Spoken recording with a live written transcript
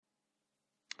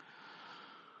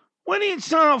Well, it's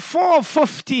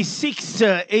 4:56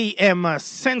 a.m.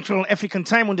 Central African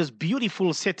Time on this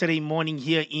beautiful Saturday morning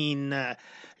here in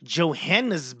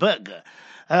Johannesburg.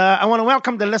 I want to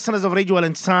welcome the listeners of Radio Al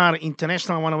Ansar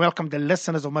International. I want to welcome the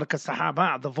listeners of Markaz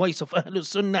Sahaba, the voice of Ahlul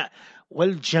Sunnah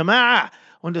wal Jama'ah,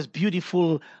 on this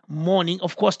beautiful morning.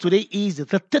 Of course, today is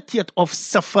the 30th of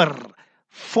Safar,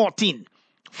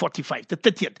 1445, the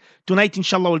 30th. Tonight,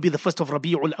 inshallah, will be the 1st of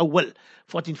Rabi'ul Awwal,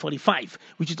 1445,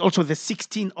 which is also the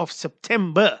 16th of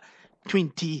September,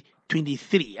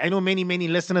 2023. I know many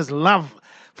listeners love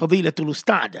Fadilatul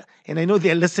Ustad, and I know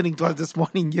they're listening to us this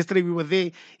morning. Yesterday, we were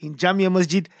there in Jamia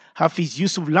Masjid. Hafiz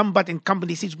Yusuf Lambat and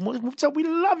company says, Mufti, we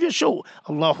love your show.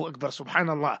 Allahu Akbar,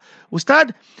 Subhanallah.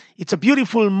 Ustad, it's a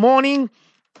beautiful morning.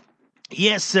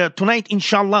 Yes, tonight,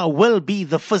 inshallah, will be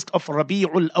the 1st of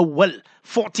Rabi'ul Awwal,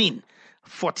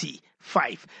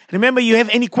 1445. Remember, you have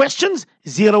any questions?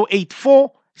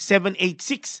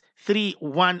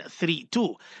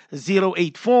 084-786-3132.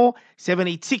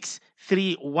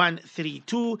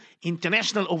 084-786-3132.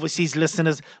 International overseas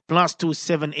listeners,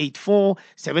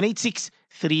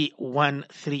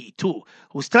 +2-784-786-3132.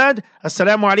 Ustad,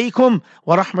 Assalamu alaikum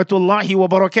wa rahmatullahi wa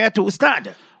barakatuh.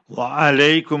 Ustad.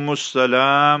 وعليكم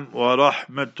السلام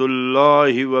ورحمة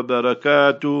الله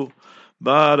وبركاته.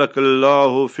 بارك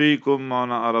الله فيكم on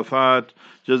Arafat.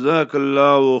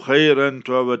 Jazakallahu khairan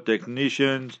to our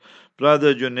technicians,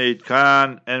 Brother Junaid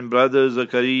Khan and Brother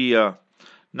Zakaria.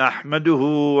 نحمده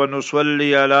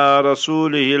ونصلي على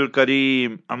رسوله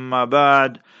الكريم. أما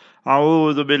بعد.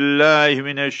 أعوذ بالله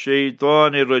من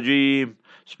الشيطان الرجيم.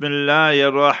 بسم الله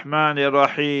الرحمن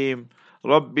الرحيم.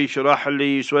 رب اشرح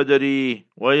لي صدري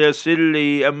ويسر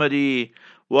لي أمري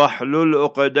واحلل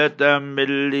عقدة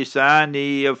من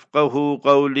لساني يفقه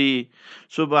قولي.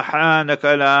 سبحانك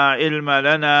لا علم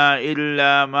لنا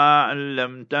إلا ما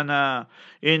علمتنا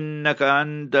إنك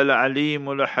أنت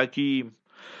العليم الحكيم.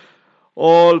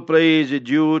 All praise is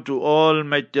due to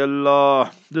Almighty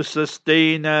Allah, the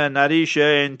sustainer,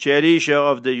 nourisher and cherisher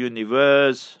of the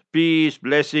universe. Peace,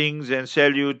 blessings and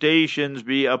salutations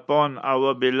be upon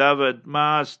our beloved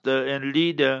Master and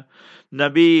Leader,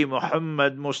 Nabi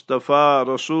Muhammad Mustafa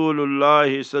Rasulullah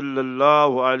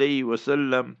sallallahu alayhi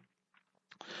wasallam.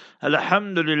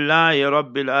 Alhamdulillah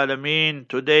Rabbil Alameen.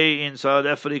 Today in South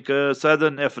Africa,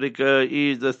 Southern Africa,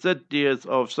 is the 30th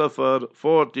of Safar,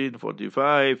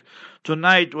 1445.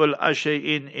 Tonight will usher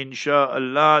in,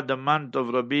 insha'Allah, the month of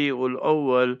Rabi'ul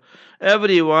Awwal.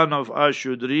 Every one of us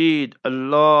should read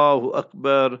Allahu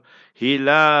Akbar,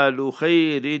 Hilalu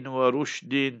Khairin wa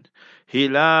Rushdin.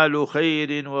 Hilalu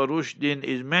Khairin wa Rushdin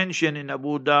is mentioned in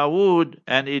Abu Dawood,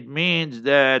 and it means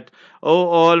that, O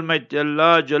Almighty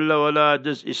Allah Jalla wala,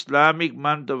 this Islamic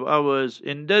month of ours,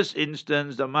 in this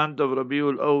instance the month of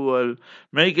Rabiul Awwal,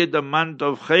 make it the month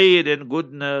of khair and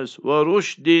goodness, wa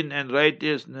rushdin and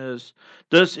righteousness.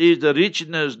 This is the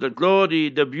richness, the glory,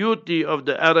 the beauty of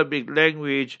the Arabic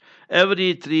language.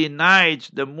 Every 3 nights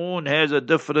the moon has a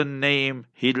different name.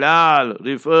 Hilal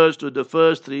refers to the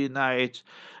first 3 nights.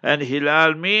 And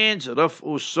Hilal means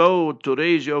Raf'u Sawt, to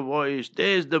raise your voice.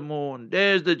 There's the moon,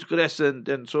 there's the crescent,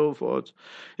 and so forth.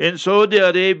 In Saudi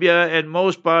Arabia and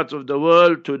most parts of the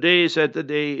world, today,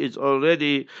 Saturday, is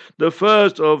already the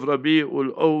 1st of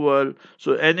Rabi'ul Awwal.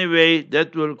 So anyway,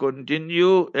 that will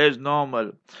continue as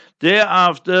normal.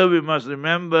 Thereafter, we must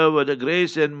remember, with the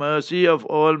grace and mercy of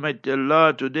Almighty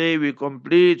Allah, today we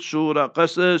complete Surah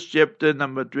Qasas, chapter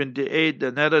number 28,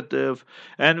 the narrative,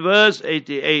 and verse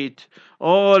 88.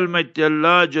 Almighty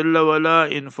Allah Jalla wala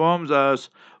informs us,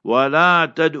 وَلَا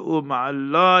تَدْعُ مَعَ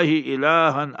اللَّهِ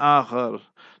إِلَهًا آخَرَ.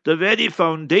 The very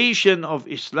foundation of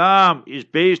Islam is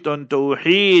based on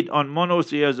Tawheed, on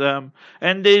monotheism,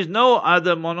 and there is no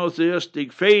other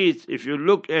monotheistic faith if you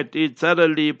look at it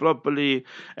thoroughly, properly,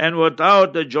 and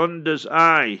without a jaundiced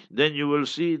eye, then you will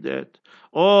see that.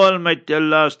 Almighty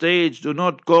Allah states, do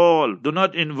not call, do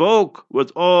not invoke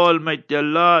with Almighty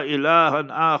Allah ilahan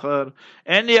akhar,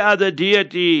 any other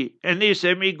deity, any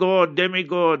semi-god,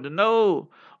 demigod. No,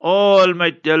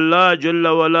 Almighty Allah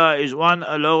Jalla wala is one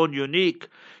alone, unique.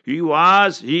 He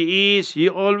was, He is, He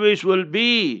always will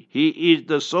be. He is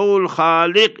the sole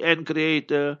Khaliq and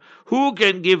Creator. Who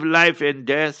can give life and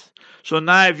death? So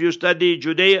now if you study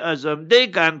Judaism, they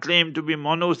can't claim to be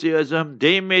monotheism.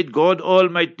 They made God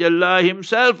Almighty Allah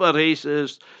Himself a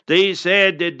racist. They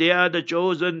said that they are the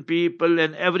chosen people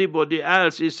and everybody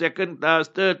else is second class,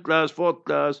 third class, fourth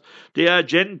class. They are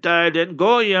Gentile and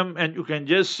Goyim, and you can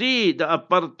just see the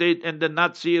apartheid and the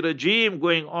Nazi regime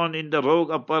going on in the rogue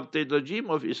apartheid regime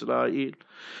of Israel.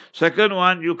 Second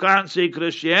one, you can't say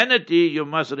Christianity, you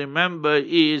must remember,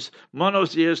 is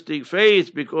monotheistic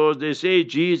faith, because they say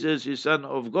Jesus is Son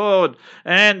of God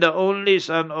and the only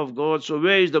Son of God. So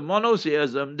where is the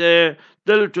monotheism there?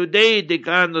 Till today they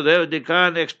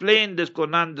can't explain this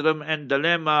conundrum and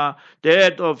dilemma,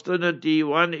 that of Trinity,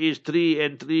 one is three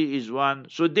and three is one.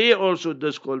 So they also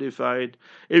disqualified.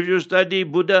 If you study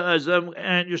Buddhism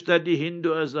and you study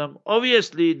Hinduism,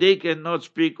 obviously they cannot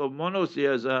speak of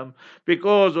monotheism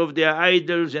because of their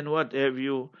idols and what have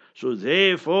you. So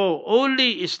therefore,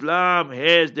 only Islam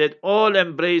has that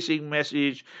all-embracing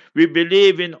message. We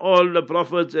believe in all the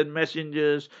prophets and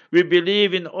messengers. We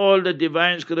believe in all the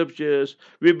divine scriptures.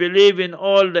 We believe in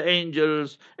all the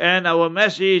angels. And our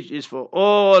message is for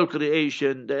all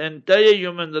creation, the entire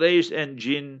human race and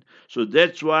jinn. So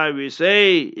that's why we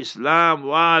say Islam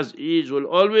was, is, will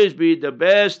always be the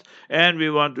best, and we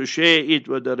want to share it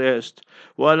with the rest.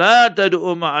 وَلَا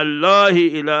تَدْعُ مَعَ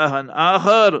اللَّهِ إِلَهًا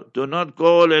آخَرَ. Do not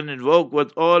call and invoke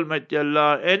with Almighty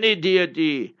Allah any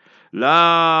deity.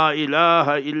 لا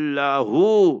إله إلا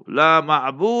هو لا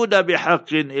معبود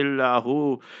بحق إلا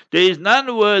هو. There is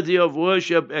none worthy of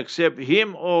worship except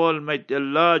Him, Almighty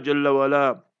Allah Jalla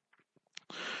wala.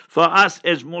 For us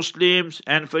as Muslims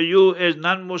and for you as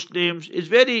non-Muslims, it's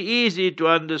very easy to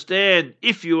understand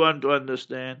if you want to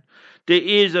understand. There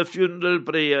is a funeral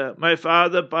prayer. My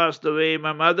father passed away,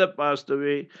 my mother passed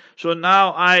away. So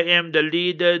now I am the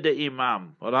leader, the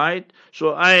imam, right?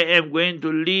 So I am going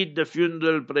to lead the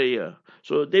funeral prayer.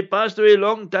 So they passed away a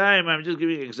long time. I'm just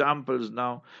giving examples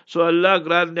now. So Allah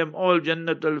grant them all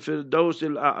Jannatul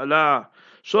Firdausil A'la.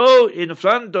 So in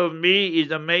front of me is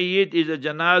the mayyit, is the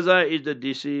janaza, is the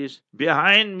deceased.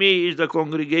 Behind me is the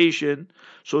congregation.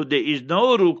 So there is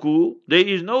no ruku, there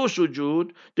is no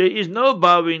sujood, there is no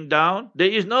bowing down, there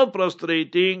is no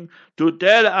prostrating. To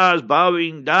tell us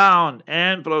bowing down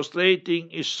and prostrating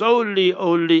is solely,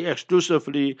 only,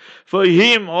 exclusively for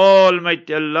Him,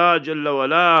 Almighty Allah Jalla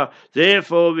wala.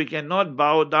 Therefore we cannot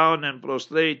bow down and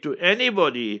prostrate to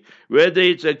anybody, whether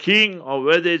it's a king or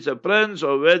whether it's a prince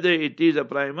or whether it is a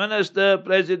prime minister,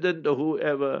 president or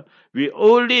whoever. We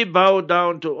only bow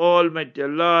down to Almighty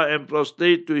Allah and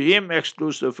prostrate to Him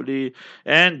exclusively,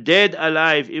 and dead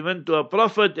alive, even to a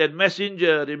prophet and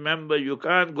messenger. Remember, you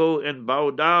can't go and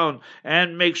bow down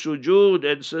and make sujood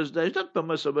and sajda. It's not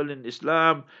permissible in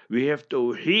Islam. We have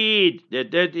tawheed,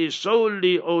 that is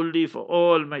solely only for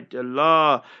Almighty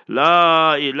Allah.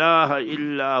 La ilaha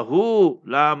illahu,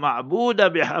 la ma'buda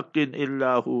bihaqqin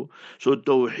illahu. So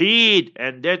tawheed,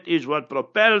 and that is what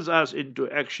propels us into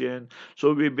action.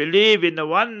 So we believe in the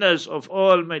oneness of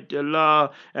Almighty Allah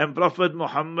and Prophet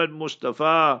Muhammad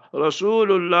Mustafa.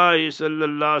 Rasulullah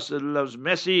sallallahu alaihi wasallam's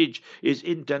message is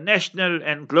international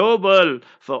and global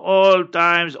for all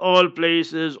times, all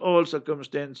places, all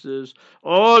circumstances.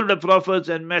 All the prophets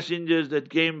and messengers that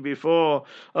came before,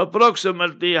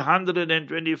 approximately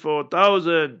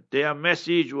 124,000, their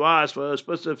message was for a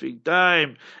specific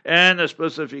time and a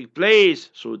specific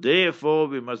place. So therefore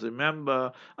we must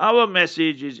remember our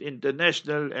message is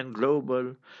international and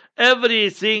global.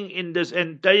 Everything in this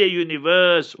entire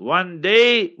universe one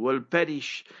day will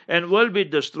perish and will be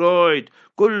destroyed.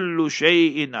 Kullu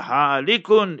shay'in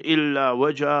halikun illa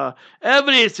wajha.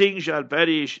 Everything shall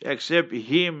perish except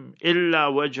Him, illa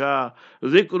wajha.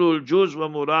 Dhikrul juz wa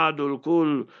muradul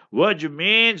kul. Wajh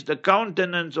means the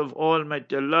countenance of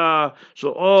Almighty Allah.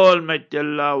 So Almighty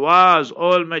Allah was,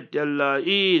 Almighty Allah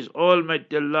is,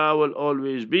 Almighty Allah will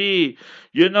always be.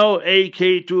 You know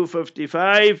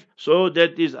AK-255, so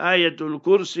that is Ayatul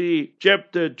Kursi,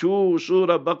 chapter 2,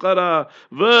 Surah Baqarah,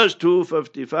 verse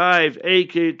 255,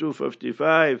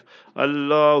 AK-255.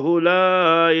 Allahu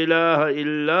la ilaha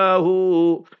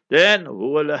illahu. Then,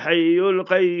 Huwa al-Hayyul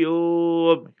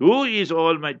Qayyum. Who is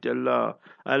Almighty Allah?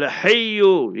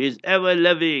 Al-Hayyu is ever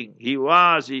living. He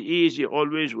was, He is, He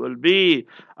always will be.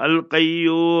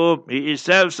 Al-Qayyum, He is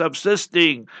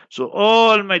self-subsisting. So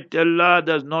Almighty Allah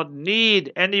does not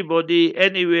need anybody,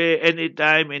 anywhere,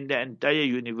 anytime in the entire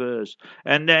universe.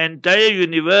 And the entire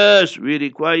universe, we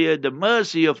require the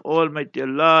mercy of Almighty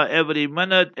Allah every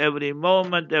minute, every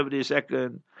moment, every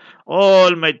second.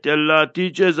 Almighty Allah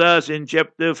teaches us in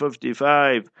chapter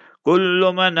 55.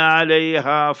 Kullu man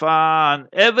alayha fan.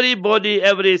 Everybody,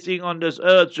 everything on this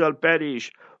earth shall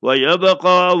perish.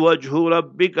 وَيَبْقَى وَجْهُ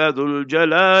رَبِّكَ ذُو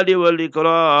الْجَلَالِ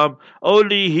وَالْإِكْرَامِ.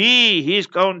 Only He, His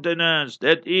countenance,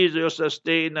 that is your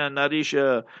sustainer,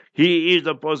 nourisher, He is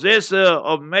the possessor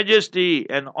of majesty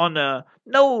and honor.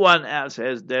 No one else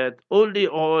has that. Only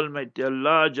Almighty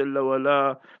Allah Jalla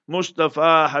wala,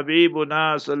 Mustafa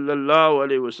Habibuna sallallahu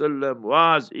alayhi wasallam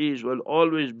was, is, will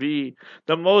always be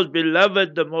the most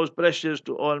beloved, the most precious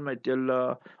to Almighty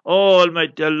Allah.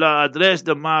 Almighty Allah addressed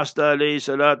the Master alayhi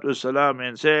salatu wasalam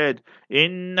and said,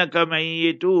 Innaka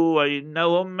mayyitu wa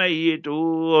innahum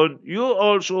mayyitun. You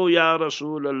also, Ya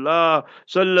Rasulullah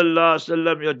sallallahu alaihi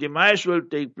wasallam, your demise will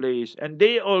take place, and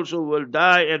they also will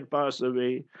die and pass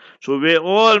away. So where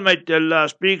Almighty Allah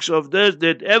speaks of this,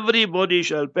 that everybody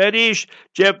shall perish,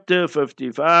 chapter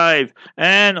 55,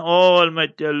 and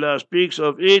Almighty Allah speaks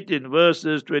of it in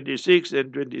verses 26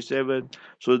 and 27.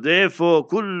 So therefore,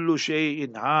 kullu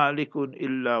shay'in halikun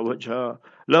illa wajha.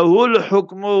 Lahul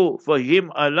hukmu, for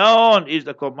him alone is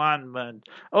the commandment.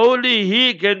 Only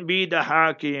he can be the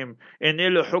hakim.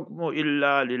 Inil hukmu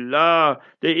illa lillah.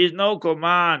 There is no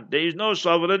command, there is no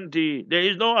sovereignty, there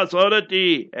is no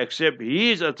authority except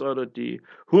his authority.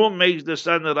 Who makes the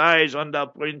sun rise on the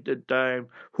appointed time?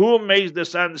 Who makes the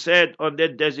sun set on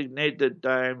that designated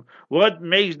time? What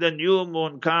makes the new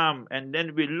moon come? And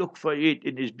then we look for it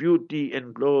in its beauty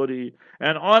and glory.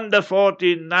 And on the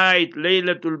 14th night,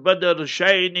 Laylatul Badr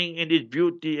shining in its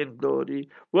beauty and glory.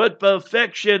 What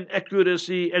perfection,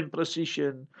 accuracy, and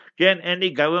precision. Can any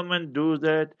government do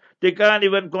that? They can't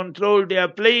even control their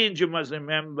planes, you must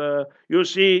remember. You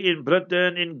see in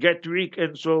Britain, in Gatwick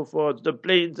and so forth, the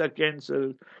planes are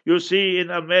cancelled. You see in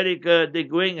America, they're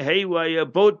going haywire,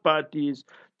 both parties.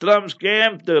 Trump's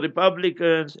camp, the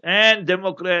Republicans and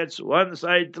Democrats. One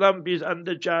side, Trump is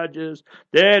under charges.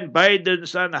 Then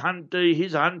Biden's son, Hunter,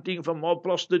 he's hunting for more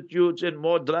prostitutes and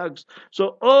more drugs.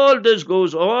 So all this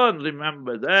goes on,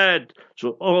 remember that.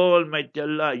 So Almighty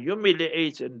Allah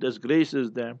humiliates and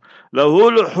disgraces them.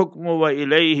 Lahul hukmu wa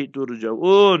ilayhi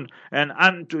turja'un. And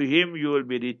unto him you will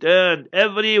be returned,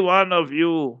 every one of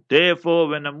you. Therefore,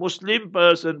 when a Muslim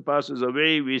person passes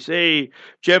away, we say,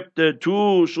 chapter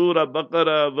 2, Surah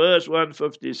Baqarah, verse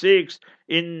 156,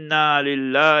 Inna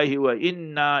lillahi wa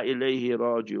inna ilayhi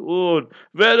raji'un.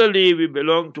 Verily we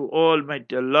belong to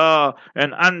Almighty Allah,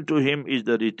 and unto him is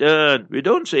the return. We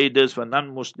don't say this for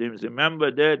non-Muslims.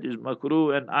 Remember, that is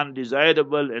makruh and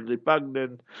undesirable and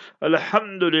repugnant.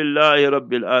 Alhamdulillahi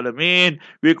Rabbil Alameen.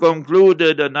 We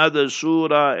concluded another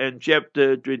surah and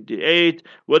chapter 28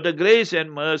 with the grace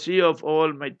and mercy of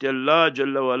Almighty Allah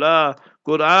Jalla wala.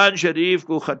 Quran शरीफ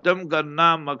को ख़त्म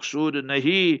करना मकसूद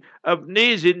नहीं,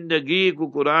 अपनी ज़िंदगी को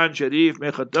कुरान शरीफ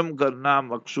में ख़त्म करना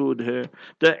मकसूद है.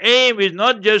 The aim is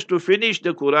not just to finish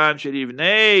the Quran Sharif.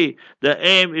 Nay, the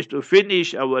aim is to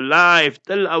finish our life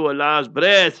till our last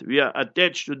breath. We are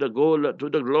attached to the goal, to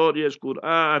the glorious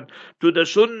Quran, to the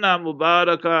Sunnah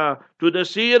Mubarakah, to the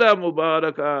Seerah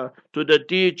Mubarakah, to the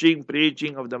teaching,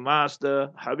 preaching of the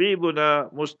Master,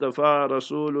 Habibuna Mustafa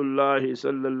Rasulullah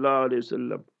Sallallahu Alaihi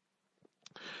Wasallam.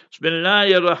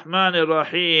 Bismillahir Rahmanir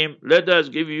Rahim. Let us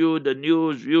give you the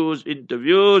news, views,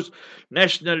 interviews,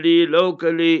 nationally,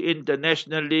 locally,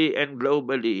 internationally, and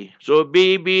globally. So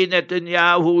Bibi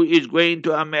Netanyahu is going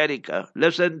to America.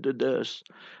 Listen to this.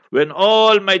 When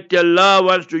Almighty Allah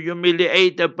wants to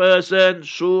humiliate a person,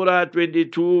 Surah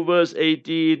 22 verse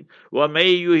 18,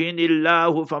 وَمَن يُهِنِ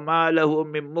اللَّهُ فَمَا لَهُ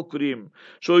مِن مُكْرِمٍ.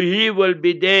 So he will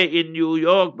be there in New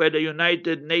York by the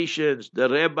United Nations, the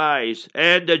rabbis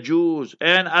and the Jews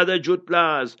and other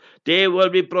jutlas. They will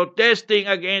be protesting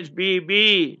against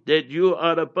Bibi that you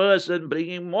are a person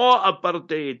bringing more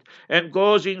apartheid and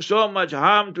causing so much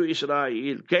harm to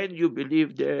Israel. Can you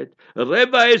believe that?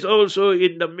 Rabbis also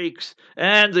in the mix.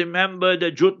 And remember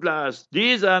the jutlas.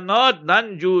 These are not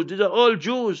non-Jews. These are all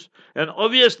Jews. And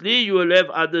obviously you will have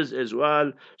others as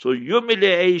well. So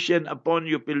humiliation upon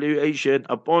humiliation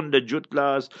upon the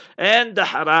jutlas and the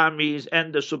haramis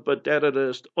and the super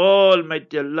terrorists.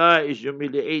 Almighty Allah is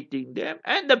humiliating them,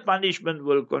 and the punishment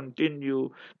will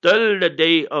continue till the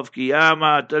day of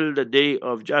Qiyamah, till the day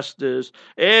of justice,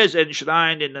 as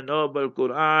enshrined in the noble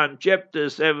Quran, chapter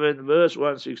 7, verse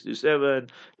 167.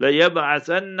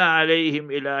 لَيَبْعَثَنَّ عَلَيْهِمْ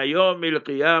إِلَى يَوْمِ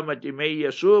الْقِيَامَةِ مَن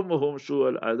يَسُومُهُمْ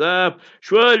سُوءَ الْعَذَابِ.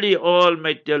 Surely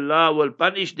Almighty Allah will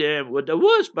punish them with the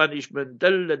worst punishment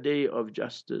till the day of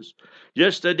justice.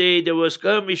 Yesterday there were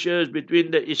skirmishes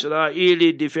between the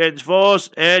Israeli Defense Force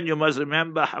and, you must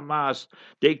remember, Hamas.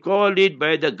 They call it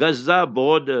by the Gaza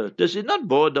border. This is not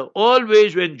border.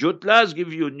 Always when jutlas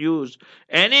give you news,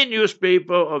 any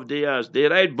newspaper of theirs, they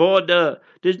write border.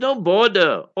 There's no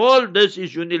border. All this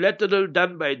is unilateral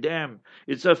done by them.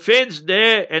 It's a fence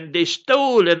there, and they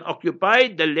stole and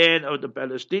occupied the land of the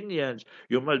Palestinians.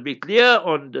 You must be clear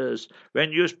on this.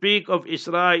 When you speak of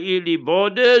Israeli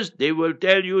borders, they will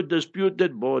tell you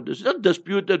disputed borders. Not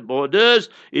disputed borders,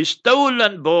 it's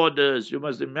stolen borders. You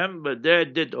must remember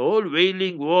that whole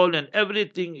Wailing Wall and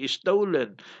everything is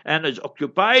stolen and it's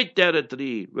occupied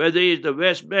territory, whether it's the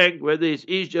West Bank, whether it's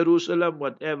East Jerusalem,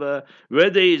 whatever,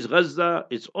 whether it's Gaza,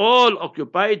 it's all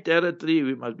occupied territory.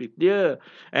 We must be clear.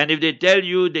 And if they tell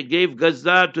you they gave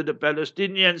Gaza to the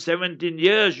Palestinians 17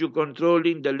 years, you're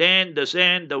controlling the land, the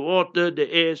sand, the water,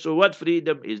 the air. So what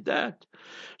freedom is that?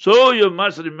 So you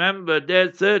must remember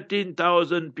there's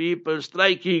 13,000 people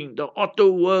striking, the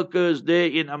auto workers there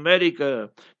in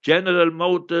America, General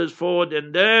Motors, Ford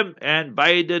and them, and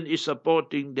Biden is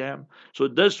supporting them. So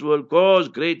this will cause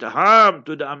great harm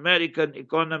to the American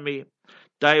economy.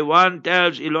 Taiwan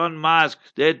tells Elon Musk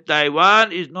that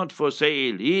Taiwan is not for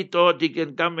sale. He thought he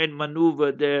can come and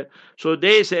maneuver there. So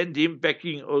they send him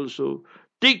packing also.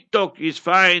 TikTok is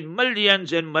fined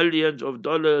millions and millions of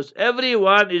dollars.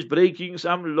 Everyone is breaking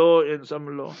some law and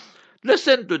some law.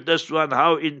 Listen to this one,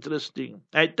 how interesting.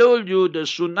 I told you the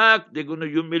Sunak, they're going to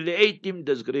humiliate him,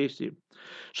 disgrace him.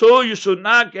 So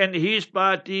Sunak and his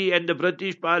party and the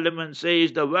British Parliament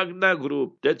says the Wagner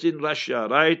Group, that's in Russia,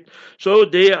 right? So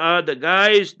they are the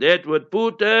guys that were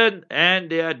Putin and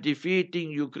they are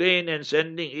defeating Ukraine and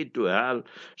sending it to hell.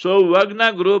 So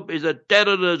Wagner Group is a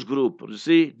terrorist group. You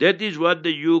see, that is what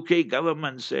the UK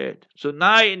government said. So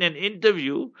now in an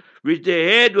interview which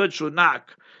they had with Sunak,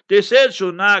 they said,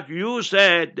 Sunak, you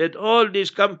said that all these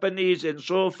companies and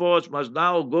so forth must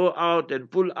now go out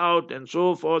and pull out and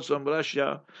so forth from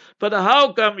Russia. But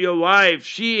how come your wife,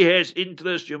 she has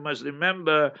interest, you must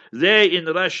remember, there in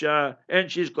Russia,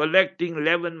 and she's collecting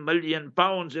 11 million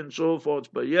pounds and so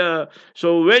forth per year.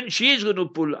 So when she's going to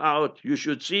pull out, you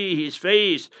should see his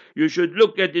face, you should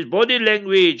look at his body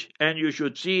language, and you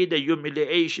should see the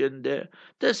humiliation there.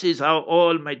 This is how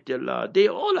Almighty Allah, they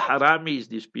all haramis,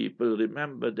 these people,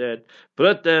 remember that.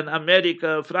 Britain,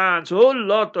 America, France, a whole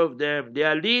lot of them, they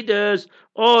are leaders,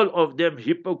 all of them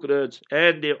hypocrites,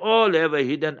 and they all have a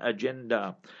hidden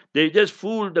agenda. They just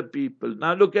fool the people.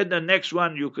 Now look at the next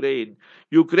one, Ukraine.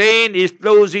 Ukraine is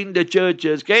closing the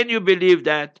churches. Can you believe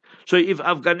that? So if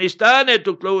Afghanistan had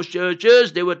to close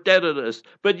churches, they were terrorists.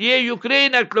 But here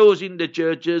Ukraine are closing the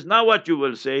churches. Now what you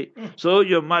will say? So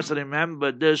you must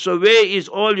remember this. So where is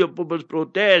all your people's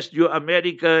protest, your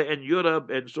America and Europe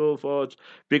and so forth?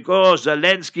 Because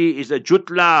Zelensky is a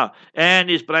jutla and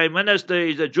his prime minister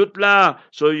is a jutla.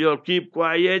 So you'll keep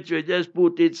quiet. You just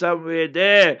put it somewhere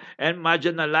there and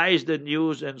marginalize the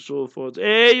news and so forth.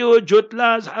 Hey, you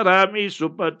jutlas, harami,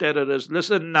 super terrorists.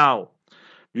 Listen now.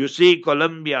 You see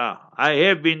Colombia. I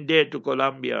have been there to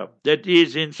Colombia. That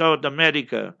is in South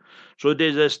America. So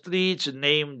there's a street's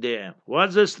name there.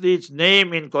 What's the street's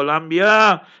name in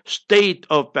Colombia? State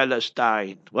of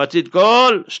Palestine. What's it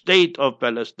called? State of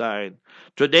Palestine.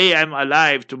 Today I'm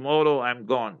alive, tomorrow I'm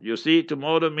gone. You see,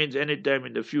 tomorrow means anytime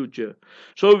in the future.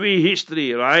 So we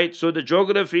history, right? So the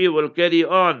geography will carry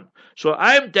on. So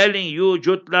I'm telling you,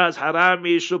 Jutlas,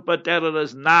 Harami, super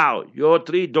terrorists now. Your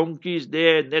three donkeys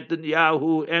there,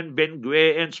 Netanyahu and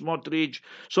Ben-Gvir and Smotrich,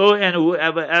 so and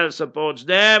whoever else supports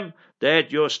them,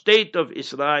 that your state of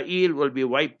Israel will be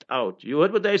wiped out. You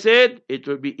heard what I said? It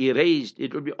will be erased.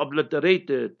 It will be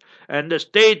obliterated. And the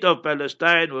state of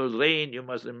Palestine will reign, you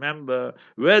must remember,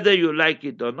 whether you like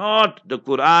it or not. The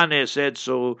Quran has said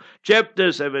so.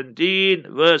 Chapter 17,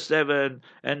 verse 7.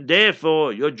 And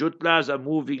therefore, your Jutlas are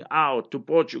moving out to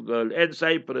Portugal and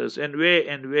Cyprus and where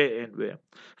and where and where.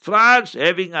 France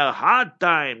having a hard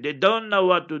time. They don't know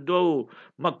what to do.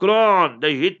 Macron, the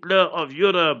Hitler of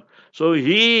Europe, so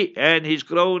he and his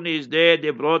cronies there, they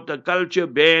brought a culture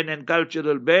ban and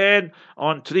cultural ban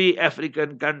on 3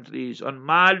 African countries, on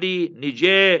Mali,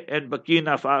 Niger, and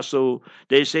Burkina Faso.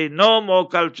 They say no more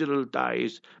cultural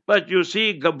ties. But you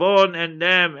see, Gabon and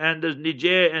them, and the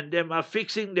Niger and them are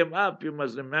fixing them up. You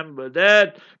must remember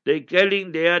that. They're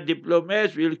telling their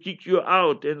diplomats, we'll kick you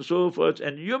out, and so forth,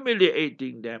 and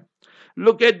humiliating them.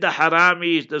 Look at the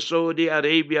Haramis, the Saudi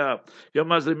Arabia. You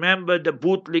must remember the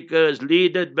bootlickers,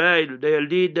 led by their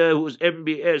leader who's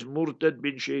MBS, Murtad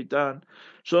bin Shaitan.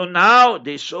 So now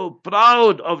they're so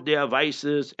proud of their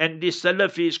vices, and these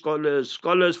Salafi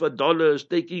scholars for dollars,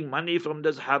 taking money from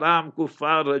this haram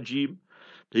kuffar regime.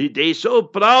 They're so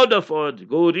proud of it.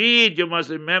 Go read, you must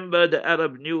remember the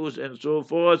Arab news and so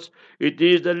forth. It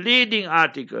is the leading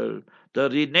article. The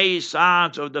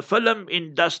renaissance of the film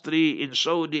industry in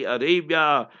Saudi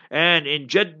Arabia and in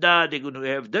Jeddah, they're going to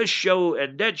have this show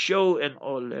and that show and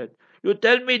all that. You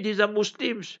tell me these are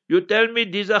Muslims. You tell me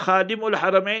these are Khadimul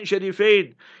Haramain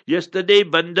Sharifain. Yesterday,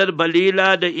 Bandar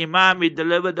Balila, the Imam, he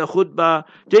delivered the khutbah.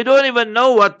 They don't even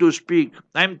know what to speak.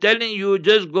 I'm telling you,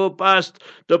 just go past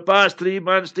the past 3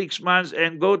 months, 6 months,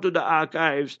 and go to the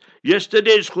archives.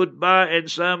 Yesterday's khutbah and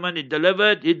sermon he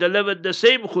delivered the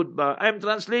same khutbah. I'm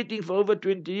translating for over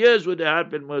 20 years with the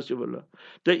help and mercy of Allah.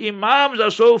 The Imams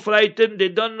are so frightened, they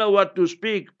don't know what to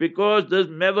speak because this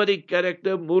maverick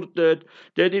character, Murtad,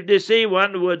 that if they say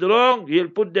one word wrong, he'll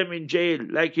put them in jail,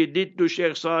 like he did to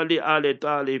Sheikh Salih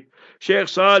al-Talib. Sheikh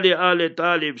Salih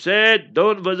al-Talib said,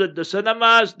 don't visit the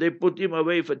cinemas, they put him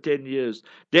away for 10 years.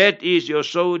 That is your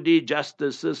Saudi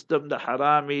justice system, the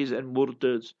haramis and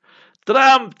murtads.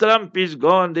 Trump is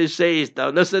gone, they say. Now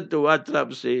listen to what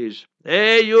Trump says.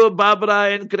 Hey, you Barbara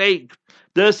and Craig,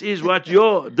 this is what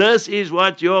your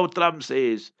Trump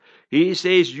says. He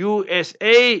says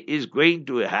USA is going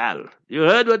to hell. You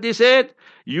heard what he said?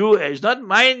 It's not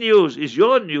my news, it's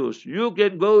your news. You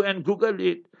can go and Google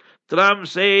it. Trump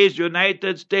says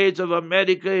United States of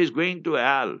America is going to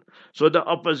hell. So the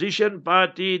opposition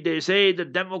party, they say the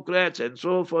Democrats and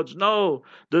so forth, no,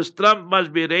 this Trump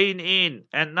must be reined in.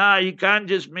 And now he can't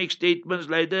just make statements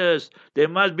like this. There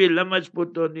must be limits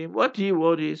put on him. What he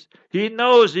worries? He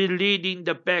knows he's leading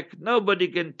the pack. Nobody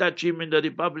can touch him in the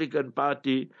Republican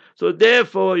Party. So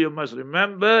therefore, you must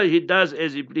remember, he does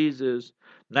as he pleases.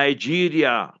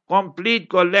 Nigeria, complete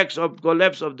collapse of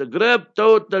the grip,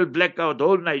 total blackout,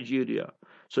 whole Nigeria.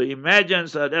 So imagine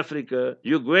South Africa,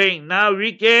 you're going now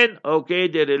weekend, okay,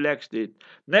 they relaxed it.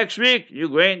 Next week, you're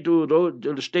going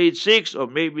to stage 6 or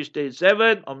maybe stage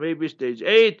 7 or maybe stage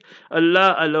 8.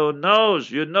 Allah alone knows.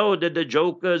 You know that the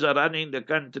jokers are running the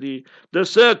country. The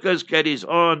circus carries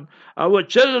on. Our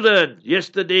children,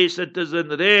 yesterday Citizen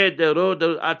read, they wrote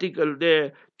an article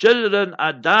there. Children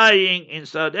are dying in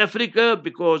South Africa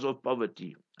because of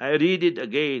poverty. I read it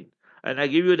again. And I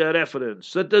give you the reference.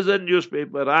 Citizen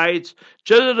newspaper writes,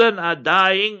 children are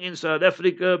dying in South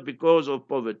Africa because of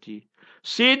poverty.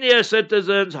 Senior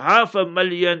citizens,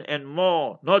 500,000 and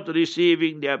more, not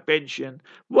receiving their pension.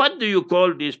 What do you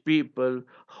call these people?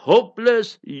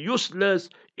 Hopeless, useless,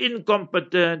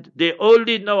 incompetent. They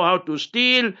only know how to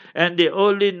steal and they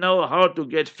only know how to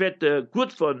get fatter.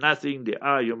 Good for nothing they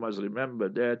are, you must remember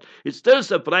that. It still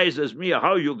surprises me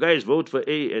how you guys vote for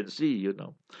A and C, you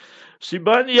know.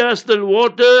 Sibania still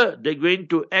water, they're going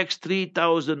to X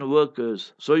 3,000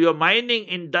 workers. So your mining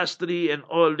industry and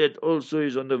all that also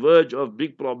is on the verge of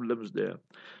big problems there.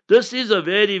 This is a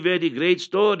very, very great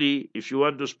story if you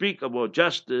want to speak about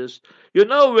justice. You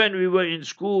know, when we were in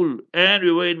school and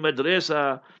we were in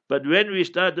madrasa, but when we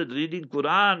started reading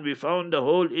Quran, we found the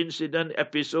whole incident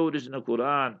episode is in the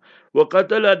Quran.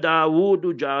 وَقَتَلَ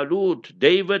دَاوُودُ جَالُوتَ,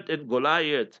 David and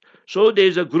Goliath. So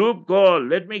there's a group called,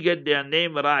 let me get their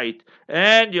name right,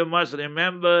 and you must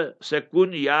remember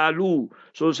Sekun Yalu.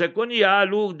 So Sekun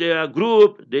Yalu, their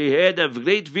group, they had a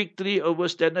great victory over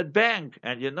Standard Bank.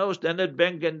 And you know, Standard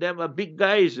Bank and them are big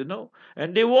guys, you know,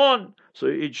 and they won. So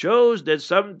it shows that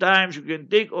sometimes you can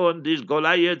take on these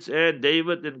Goliaths and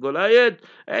David and Goliath,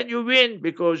 and you win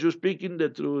because you're speaking the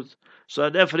truth.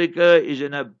 South Africa is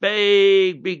in a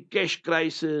big, big cash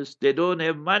crisis. They don't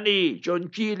have money.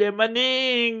 Chonchile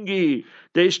maningi.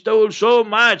 They stole so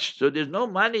much, so there's no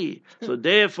money. So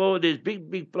therefore, there's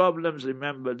big, big problems.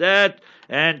 Remember that.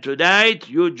 And tonight,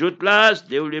 you Jutlas,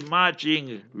 they will be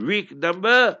marching week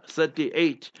number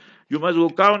 38. You must go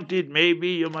count it, maybe.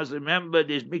 You must remember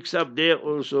there's mix-up there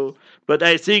also. But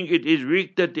I think it is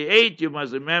week 38. You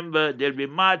must remember they'll be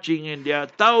marching in their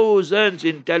thousands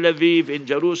in Tel Aviv, in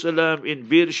Jerusalem, in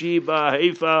Beersheba,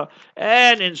 Haifa,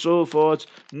 and in so forth.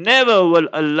 Never will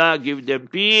Allah give them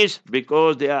peace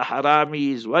because they are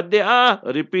haramis. What they are?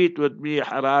 Repeat with me,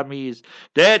 haramis.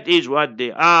 That is what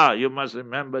they are. You must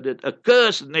remember that. A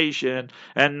cursed nation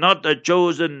and not a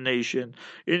chosen nation.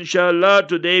 Inshallah,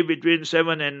 today between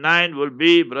 7 and 9, will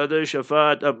be Brother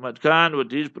Shafat Ahmad Khan with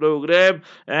his program,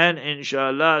 and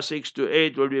inshallah 6 to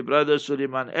 8 will be Brother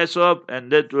Suleiman Esop,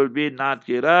 and that will be Naat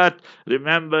Kirat.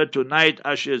 Remember, tonight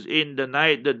ushers in the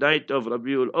night of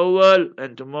Rabiul Awal,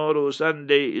 and tomorrow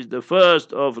Sunday is the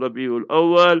 1st of Rabiul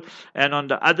Awal, and on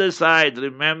the other side,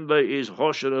 remember, is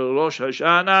Rosh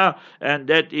Hashanah, and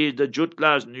that is the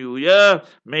Jutla's New Year.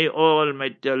 May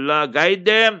Almighty Allah guide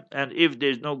them, and if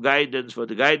there's no guidance, for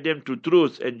to guide them to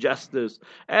truth and justice.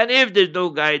 And And if there's no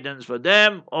guidance for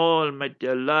them, Almighty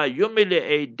Allah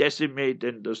humiliate, decimate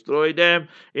and destroy them.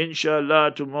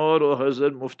 Inshallah, tomorrow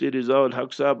Hazrat Mufti Rizal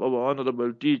Haq Sahab, our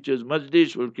honorable teachers,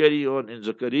 Majlis will carry on in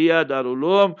Zakaria, Darul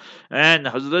Uloom, and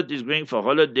Hazrat is going for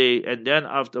holiday, and then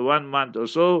after 1 month or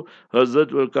so,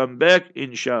 Hazrat will come back,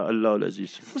 Insha'Allah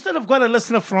Aziz. Ustad, I've got a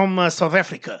listener from South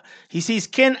Africa. He says,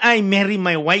 can I marry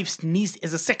my wife's niece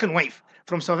as a second wife?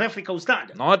 From South Africa,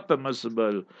 Ustad. Not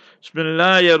permissible.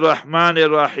 Bismillahir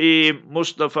Rahmanir Rahim.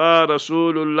 Mustafa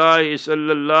Rasulullah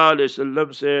sallallahu alayhi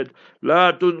wasallam said,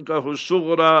 La tunkahu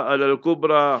sughra ala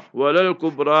al-kubra, wa la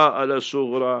al-kubra ala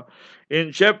sughra.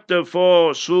 In chapter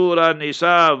 4, Surah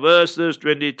Nisa, verses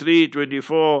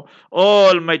 23-24,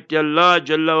 Almighty Allah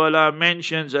Jalla wala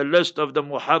mentions a list of the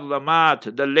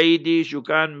muharramat, the ladies you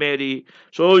can't marry.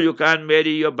 So you can't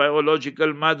marry your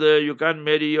biological mother, you can't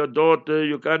marry your daughter,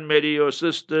 you can't marry your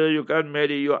sister, you can't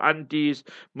marry your aunties,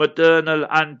 maternal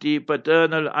auntie,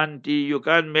 paternal auntie, you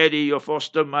can't marry your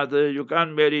foster mother, you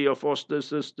can't marry your foster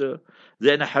sister.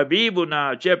 Then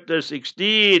Habibuna, chapter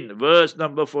 16, verse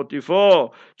number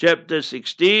 44, chapter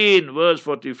 16, verse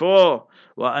 44,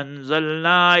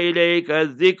 وَأَنزَلْنَا إِلَيْكَ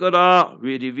الذِّكْرَ.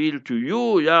 We reveal to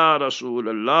you, Ya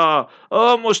Rasulullah,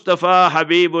 O Mustafa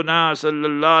Habibuna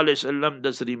sallallahu alayhi wasallam,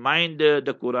 this reminder,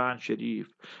 the Quran Sharif.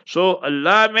 So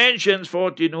Allah mentions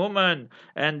 14 women,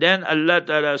 and then Allah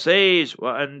Ta'ala says,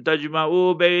 وَأَن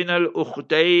تَجْمَعُوا بَيْنَ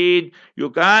الْأُخْتَيْنِ. You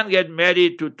can't get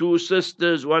married to two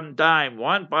sisters one time.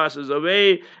 One passes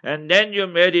away, and then you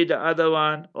marry the other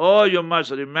one. Or you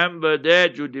must remember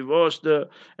that you divorced her,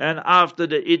 and after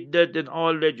the iddat and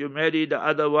all that, you marry the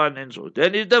other one, and so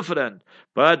then it's different.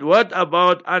 But what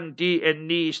about auntie and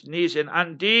niece, niece and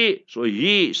auntie? So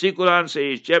see Quran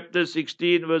says, chapter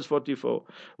 16, verse 44,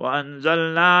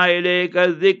 وَأَنزَلْنَا إِلَيْكَ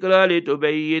الذِّكْرَ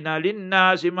لِتُبَيِّنَ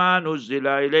لِلنَّاسِ مَا نُزِّلَ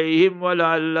إِلَيْهِمْ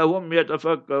وَلَعَلَّهُمْ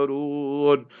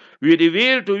يَتَفَكَّرُونَ. We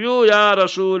reveal to you, Ya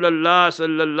Rasulullah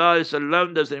sallallahu alayhi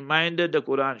wasallam, this reminder, the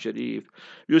Quran Sharif.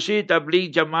 You see,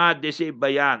 Tabligh Jamaat, they say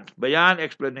bayan,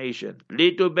 explanation.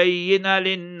 لِتُبَيِّنَ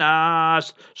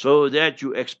لِلنَّاسِ, so that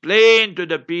you explain to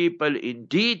the people in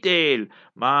detail,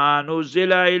 مَا نُزِّلَ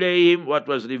إِلَيْهِمْ, what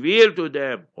was revealed to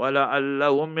them,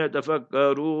 وَلَعَلَّهُمْ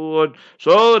يَتَفَكَّرُونَ.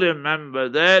 So remember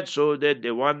that, so that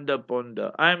they wonder,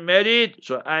 ponder. I'm married,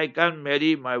 so I can't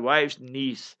marry my wife's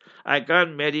niece. I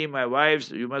can't marry my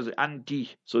wife's, you must auntie.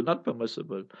 So not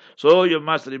permissible. So you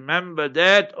must remember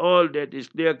that. All that is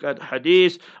clear-cut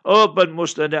hadith. Open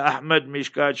Musnad Ahmad,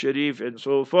 Mishkat Sharif, and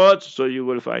so forth. So you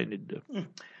will find it there.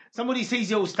 Somebody says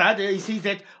here, Ustad, he says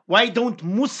that why don't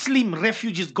Muslim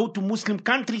refugees go to Muslim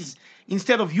countries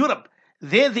instead of Europe?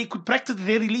 There they could practice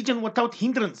their religion without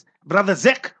hindrance. Brother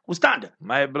Zek, Ustad.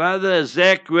 My brother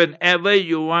Zek, whenever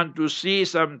you want to see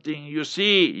something, you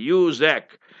see, you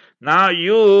Zek. Now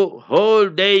you, whole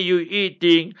day you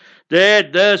eating,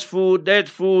 this food, that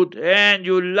food, and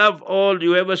you love all,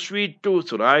 you have a sweet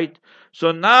tooth, right?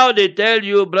 So now they tell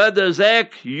you, Brother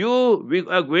Zach, we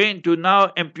are going to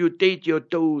now amputate your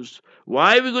toes.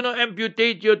 Why are we going to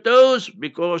amputate your toes?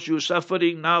 Because you're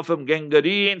suffering now from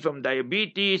gangrene, from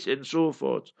diabetes, and so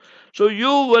forth. So you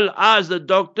will ask the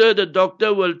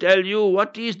doctor will tell you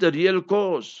what is the real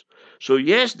cause. So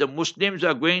yes, the Muslims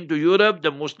are going to Europe,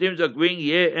 the Muslims are going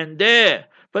here and there.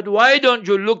 But why don't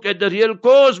you look at the real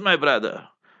cause, my brother?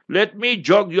 Let me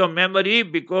jog your memory,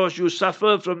 because you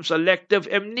suffer from selective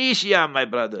amnesia, my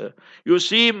brother. You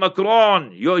see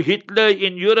Macron, your Hitler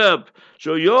in Europe.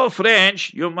 So your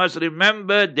French, you must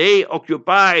remember, they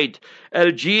occupied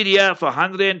Algeria for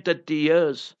 130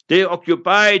 years. They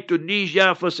occupied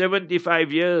Tunisia for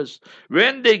 75 years.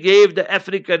 When they gave the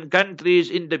African countries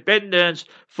independence,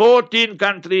 14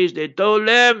 countries, they told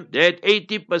them that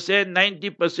 80%,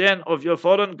 90% of your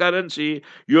foreign currency,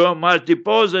 you must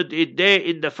deposit it there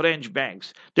in the French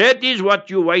banks. That is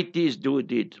what you whiteys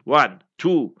did. 1.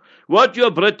 2. What your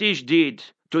British did.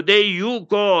 Today you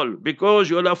call, because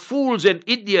you are fools and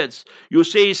idiots, you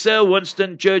say, Sir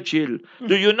Winston Churchill.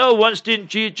 Do you know Winston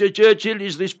Churchill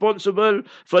is responsible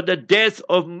for the death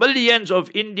of millions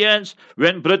of Indians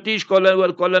when British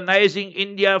were colonizing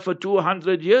India for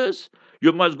 200 years?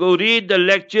 You must go read the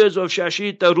lectures of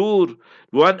Shashi Tharoor.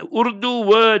 One Urdu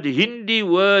word, Hindi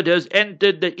word has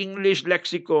entered the English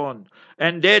lexicon.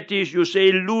 and that is, you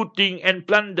say, looting and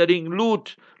plundering.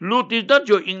 Loot is not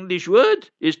your English word.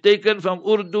 It's taken from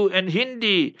Urdu and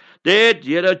Hindi. That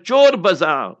you're a chore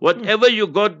bazaar. Whatever you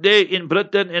got there in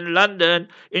Britain and London,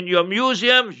 in your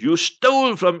museums, you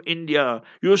stole from India.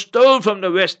 You stole from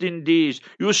the West Indies.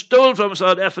 You stole from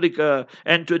South Africa.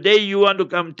 And today you want to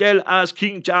come tell us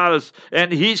King Charles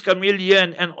and his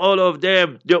chameleon and all of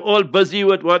them, they're all busy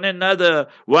with one another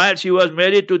while she was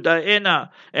married to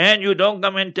Diana. And you don't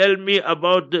come and tell me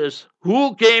about this.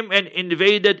 Who came and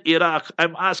invaded Iraq?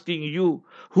 I'm asking you.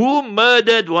 Who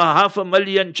murdered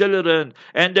 500,000 children?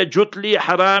 And the Jutli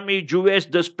Harami Jewish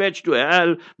dispatched to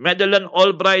hell, Madeleine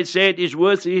Albright said is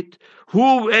worth it.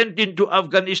 Who went into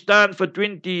Afghanistan for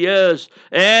 20 years?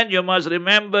 And you must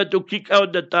remember to kick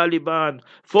out the Taliban.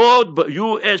 4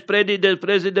 U.S.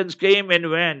 presidents came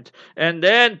and went. And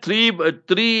then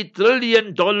 $3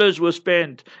 trillion was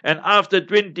spent. And after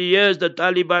 20 years, the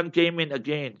Taliban came in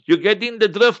again. You getting the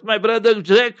drift, my brother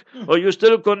Zach? Or you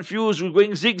still confused? You're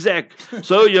going zigzag.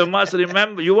 So you must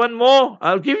remember. You want more?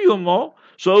 I'll give you more.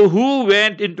 So who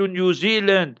went into New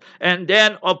Zealand and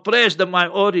then oppressed the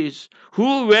Maoris?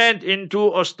 Who went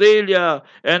into Australia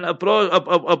and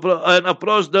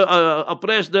oppressed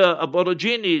the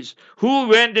Aborigines? Who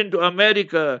went into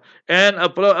America and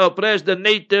oppressed the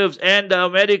natives and the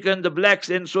American, the blacks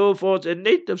and so forth and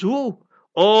natives? Who?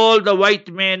 All the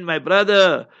white men, my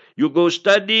brother. You go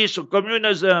study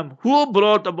communism. Who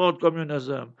brought about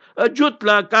communism? A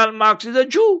Jutla. Karl Marx is a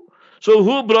Jew. So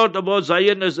who brought about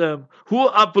Zionism? Who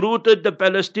uprooted the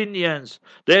Palestinians?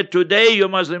 That today you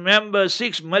must remember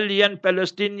 6 million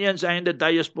Palestinians are in the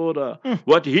diaspora.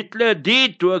 What Hitler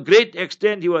did to a great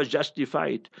extent, he was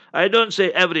justified. I don't say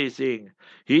everything.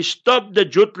 He stopped the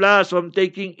Jutlas from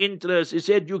taking interest. He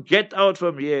said, you get out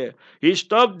from here. He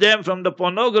stopped them from the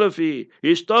pornography.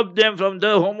 He stopped them from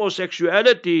the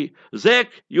homosexuality.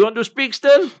 Zach, you want to speak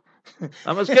still?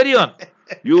 I must carry on.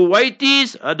 You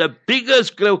whiteys are the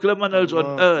biggest criminals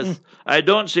on earth. I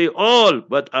don't say all,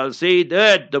 but I'll say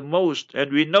that the most.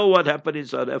 And we know what happened in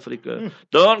South Africa.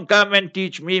 Don't come and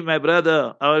teach me, my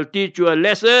brother. I'll teach you a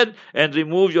lesson and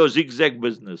remove your zigzag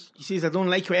business. He says, I don't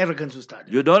like your arrogance, Ustad.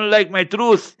 You don't like my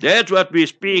truth. That's what we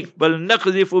speak. بَلْ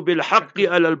نَقْذِفُ بِالْحَقِّ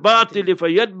عَلَى الْبَاطِلِ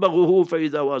فَيَدْبَغُهُ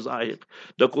فَإِذَا وَزَاهِقٌ.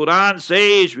 The Quran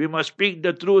says we must speak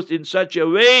the truth in such a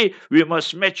way, we must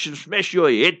smash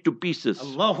your head to pieces.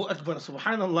 Allahu Akbar,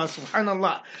 subhanallah,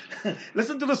 subhanallah.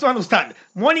 Listen to this one, Ustad.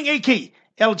 Morning, AK.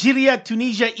 Algeria,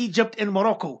 Tunisia, Egypt, and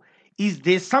Morocco. Is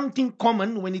there something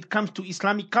common when it comes to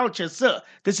Islamic culture, sir?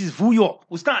 This is Vuyo,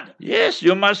 Ustad. Yes,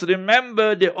 you must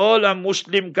remember they all are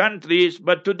Muslim countries,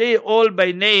 but today all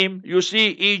by name. You see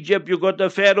Egypt, you got a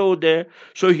pharaoh there,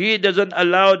 so he doesn't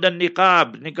allow the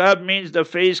niqab. Niqab means the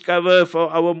face cover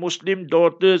for our Muslim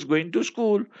daughters going to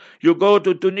school. You go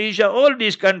to Tunisia, all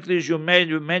these countries you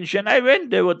mentioned, I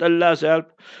went there with Allah's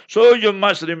help. So you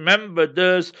must remember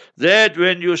this, that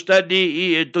when you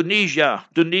study Tunisia,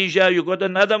 you got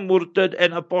another murtad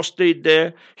and apostate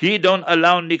there. He don't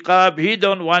allow niqab, he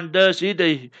don't want this,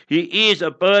 he is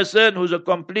a person who's a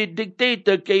complete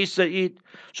dictator, Case Said.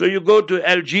 So you go to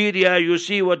Algeria, you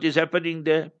see what is happening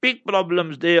there. Big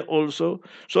problems there also.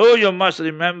 So you must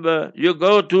remember, you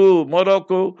go to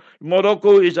Morocco.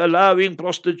 Morocco is allowing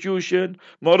prostitution.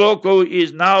 Morocco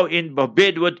is now in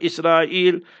bed with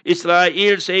Israel.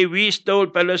 Israel say, we stole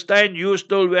Palestine, you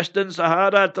stole Western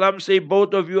Sahara. Trump say,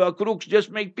 both of you are crooks,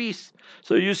 just make peace.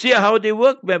 So you see how they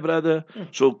work, my brother.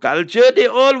 So culture they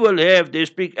all will have. They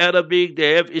speak Arabic,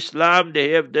 they have Islam, they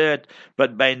have that.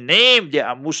 But by name they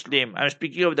are Muslim. I'm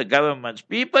speaking of the governments.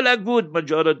 People are good,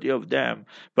 majority of them.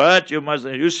 But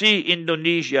you see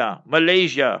Indonesia,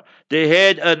 Malaysia, they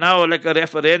had now like a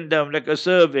referendum, like a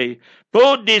survey.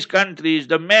 Both these countries,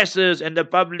 the masses and the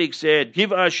public said,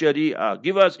 give us Sharia,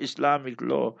 give us Islamic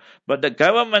law. But the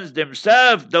governments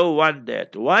themselves don't want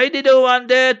that. Why they don't want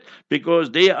that?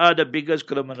 Because they are the biggest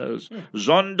criminals.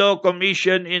 Zondo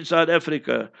Commission in South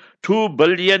Africa, 2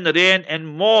 billion rand and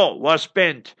more was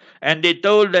spent. And they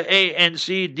told the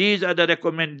ANC, these are the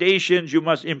recommendations you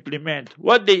must implement.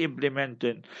 What they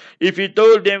implemented? If you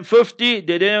told them 50,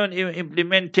 they didn't even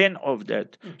implement 10 of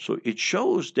that. So it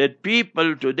shows that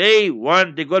people today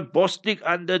they got Bostic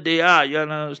under their eye, you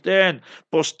understand?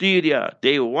 Posterior.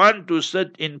 They want to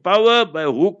sit in power by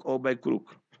hook or by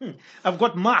crook. I've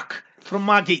got Mark from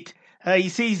Margate. He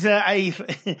says, I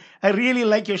really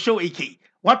like your show, AK.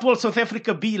 What will South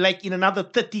Africa be like in another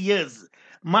 30 years?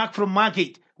 Mark from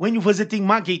Margate. When you're visiting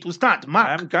Margate, Ustad, Mark.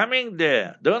 I'm coming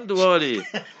there. Don't worry.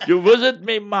 You visit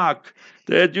me, Mark.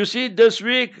 That you see this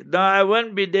week, no, I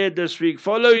won't be there this week.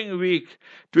 Following week,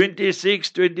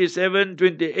 26, 27,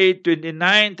 28,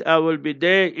 29th, I will be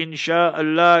there,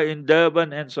 inshallah, in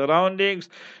Durban and surroundings.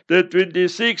 The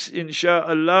 26th,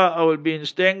 inshallah, I will be in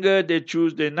Stenger, the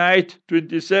Tuesday night.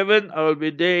 27, I will be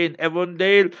there in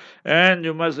Avondale. And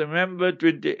you must remember,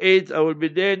 28th, I will be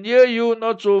there near you,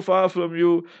 not so far from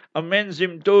you,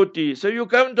 Amenzim Toti. So you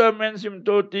come to Amenzim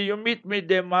Toti, you meet me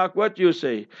there, Mark, what you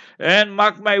say? And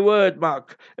mark my word,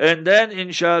 Mark. And then,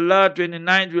 inshallah,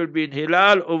 29th will be in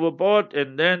Illal, Overport,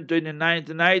 and then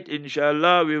 29th night,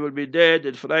 inshallah, we will be there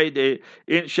that Friday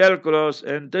in Shellcross,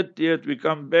 and 30th we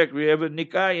come back. We have a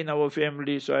nikah in our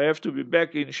family, so I have to be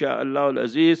back, inshallah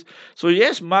al-Aziz. So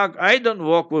yes, Mark, I don't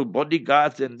walk with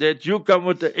bodyguards and that. You come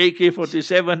with the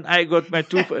AK-47, I got my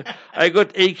I got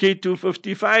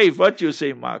AK-255. What you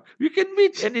say, Mark? We can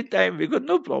meet anytime. We got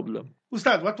no problem.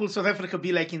 Ustad, what will South Africa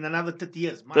be like in another 30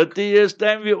 years, Mark? 30 years'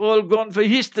 time, we're all gone for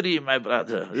history, my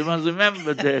brother. You must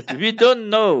remember that. We don't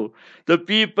know. The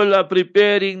people are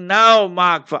preparing now,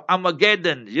 Mark, for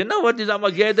Armageddon. You know what is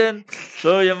Armageddon?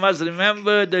 So you must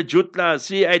remember the Jutla.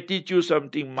 See, I teach you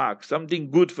something, Mark,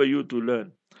 something good for you to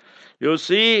learn. You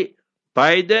see,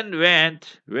 Biden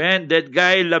went when that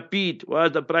guy Lapid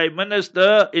was the prime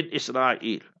minister in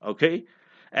Israel, okay?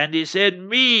 And he said,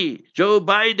 me, Joe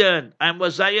Biden, I'm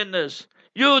a Zionist.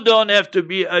 You don't have to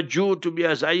be a Jew to be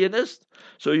a Zionist.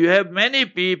 So you have many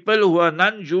people who are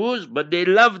non-Jews, but they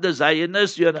love the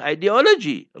Zionist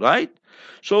ideology, right?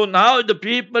 So now the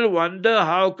people wonder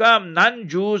how come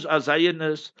non-Jews are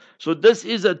Zionists. So this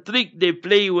is a trick they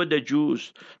play with the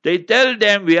Jews. They tell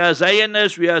them we are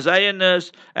Zionists,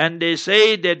 and they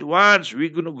say that once we're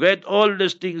going to get all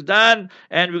these things done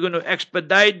and we're going to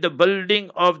expedite the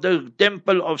building of the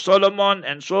Temple of Solomon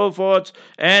and so forth,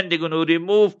 and they're going to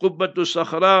remove Qubbatu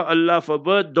Sakhra, Allah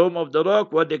forbid, Dome of the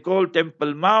Rock, what they call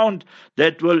Temple Mount,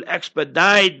 that will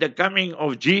expedite the coming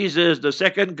of Jesus, the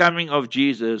second coming of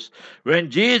Jesus.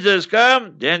 When Jesus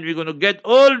comes, then we're going to get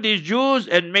all these Jews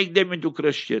and make them into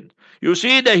Christians. You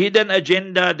see the hidden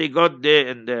agenda they got there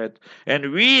and that.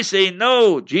 And we say,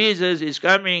 no, Jesus is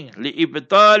coming.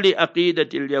 لِإِبْطَالِ أَقِيدَةِ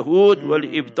الْيَهُودِ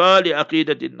وَلِإِبْطَالِ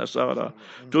أَقِيدَةِ النَّصَارَى.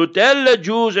 To tell the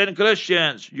Jews and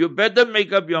Christians, you better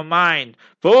make up your mind.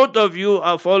 Both of you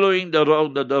are following the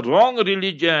wrong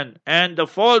religion and the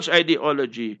false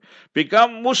ideology.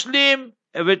 Become Muslim,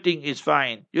 everything is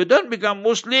fine. You don't become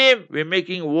Muslim, we're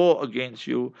making war against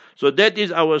you. So that is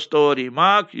our story,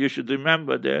 Mark. You should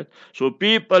remember that. So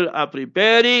people are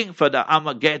preparing for the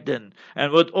Armageddon.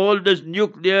 And with all this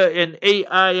nuclear and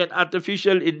AI and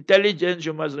artificial intelligence,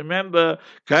 you must remember,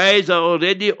 guys are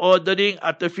already ordering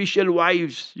artificial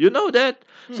wives. You know that?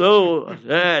 So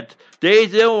that they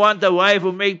don't want a wife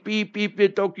who make pee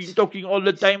talking all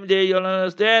the time there, you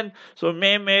understand? So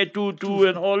me, tu,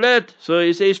 and all that. So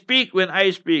he says, speak when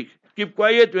I speak. Keep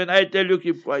quiet when I tell you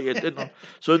keep quiet. You know.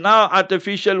 So now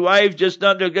artificial wife, just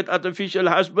now they'll get artificial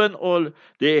husband, or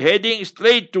they're heading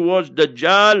straight towards the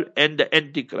Dajjal and the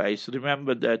Antichrist.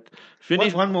 Remember that.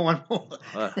 Finish. One more.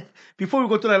 Before we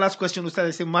go to the last question, Ustad,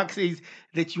 I say Mark says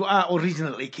that you are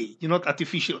original, AK. You're not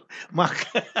artificial. Mark.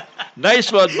 Nice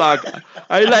one, Mark.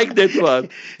 I like that one.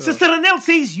 Sister Ranel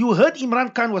says you heard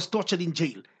Imran Khan was tortured in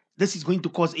jail. This is going to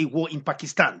cause a war in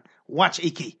Pakistan. Watch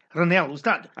AK. Ranel,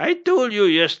 Ustad. I told you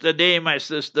yesterday, my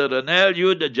sister Ranel,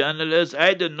 you the journalist,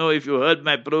 I don't know if you heard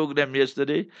my program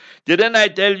yesterday. Didn't I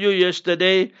tell you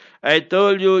yesterday? I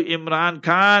told you Imran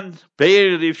Khan,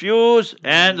 bail refuse,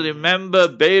 and remember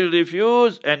bail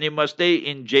refuse, and he must stay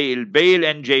in jail, bail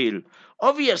and jail.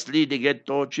 Obviously, they get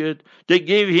tortured. They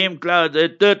give him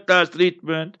third-class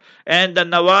treatment. And the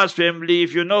Nawaz family,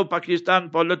 if you know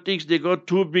Pakistan politics, they got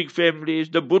two big families.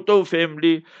 The Bhutto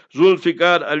family,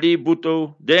 Zulfikar Ali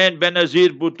Bhutto, then Benazir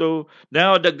Bhutto.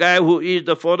 Now the guy who is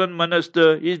the foreign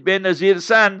minister is Benazir's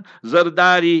son,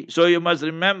 Zardari. So you must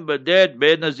remember that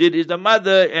Benazir is the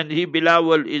mother and he,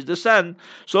 Bilawal, is the son.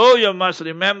 So you must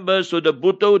remember, so the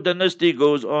Bhutto dynasty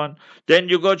goes on. Then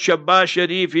you got Shahbaz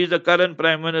Sharif, he's the current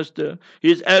prime minister.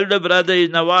 His elder brother is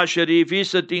Nawaz Sharif. He's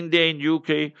sitting there in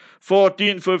UK.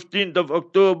 14th, 15th of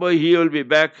October, he will be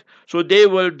back. So they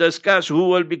will discuss who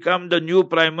will become the new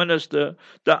prime minister.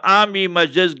 The army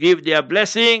must just give their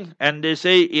blessing, and they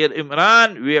say, here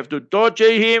Imran, we have to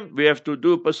torture him, we have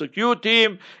to persecute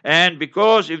him, and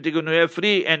because if they're going to have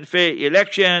free and fair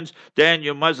elections, then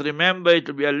you must remember it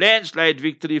will be a landslide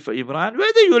victory for Imran.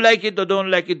 Whether you like it or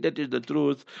don't like it, that is the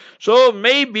truth. So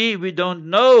maybe we don't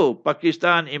know.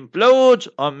 Pakistan implodes. recruits,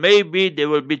 or maybe they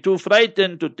will be too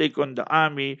frightened to take on the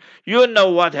army. You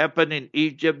know what happened in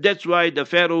Egypt. That's why the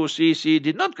Pharaoh Sisi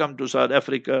did not come to South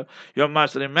Africa. You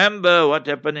must remember what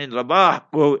happened in Rabah.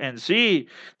 Go and see.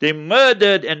 They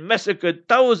murdered and massacred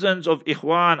thousands of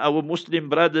Ikhwan, our Muslim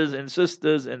brothers and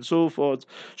sisters, and so forth.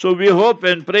 So we hope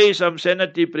and pray some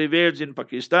sanity prevails in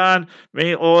Pakistan.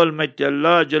 May Almighty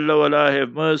Allah Jalla wala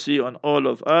have mercy on all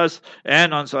of us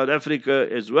and on South Africa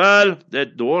as well.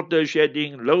 That the water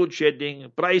shedding, load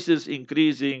shedding, prices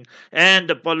increasing, and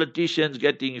the politicians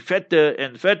getting fatter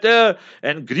and fatter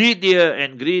and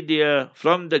greedier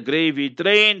from the gravy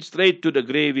train straight to the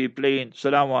gravy plane.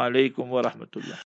 Assalamu alaikum wa rahmatullah.